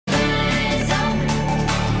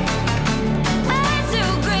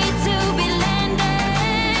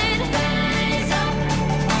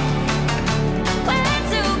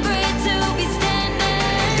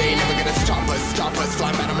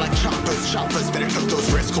choppers, better cook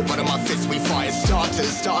those risks. Cold blood in my fists, we fire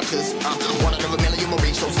starters. One out of a million will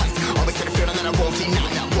reach those heights. Always had a feeling that I won't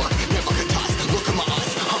deny that work. Never could ties. Look in my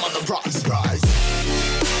eyes, I'm on the rise.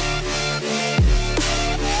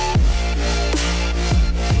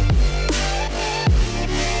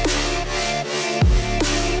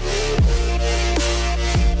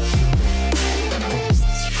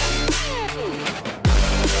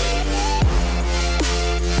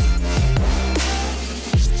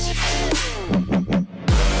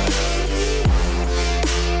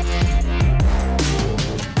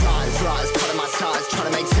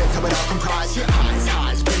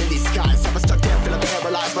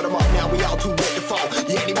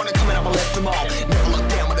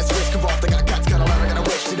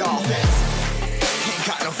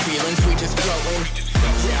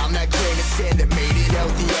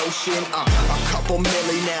 A couple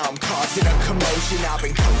milli now, I'm causing a commotion. I've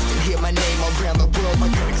been coasting, hear my name around the world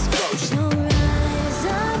like an explosion. So rise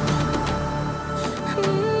up,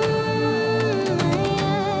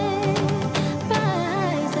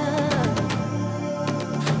 rise up.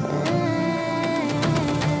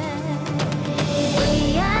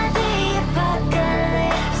 We are the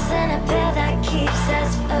apocalypse, and a pill that keeps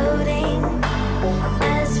us floating.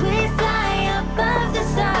 As we fly above the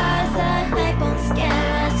stars, the hype won't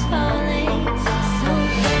scare us falling. So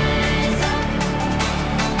rise up.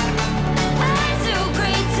 I'm too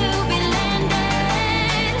great to be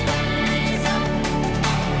landed. Rise up.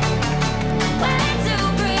 Way too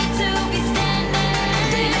great to be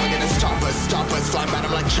standing. They ain't never gonna stop us. Fly by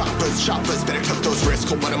them like choppers. Better cook those risks.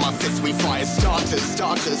 Cold blood in my fists, we fire starters.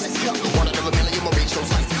 Let's go.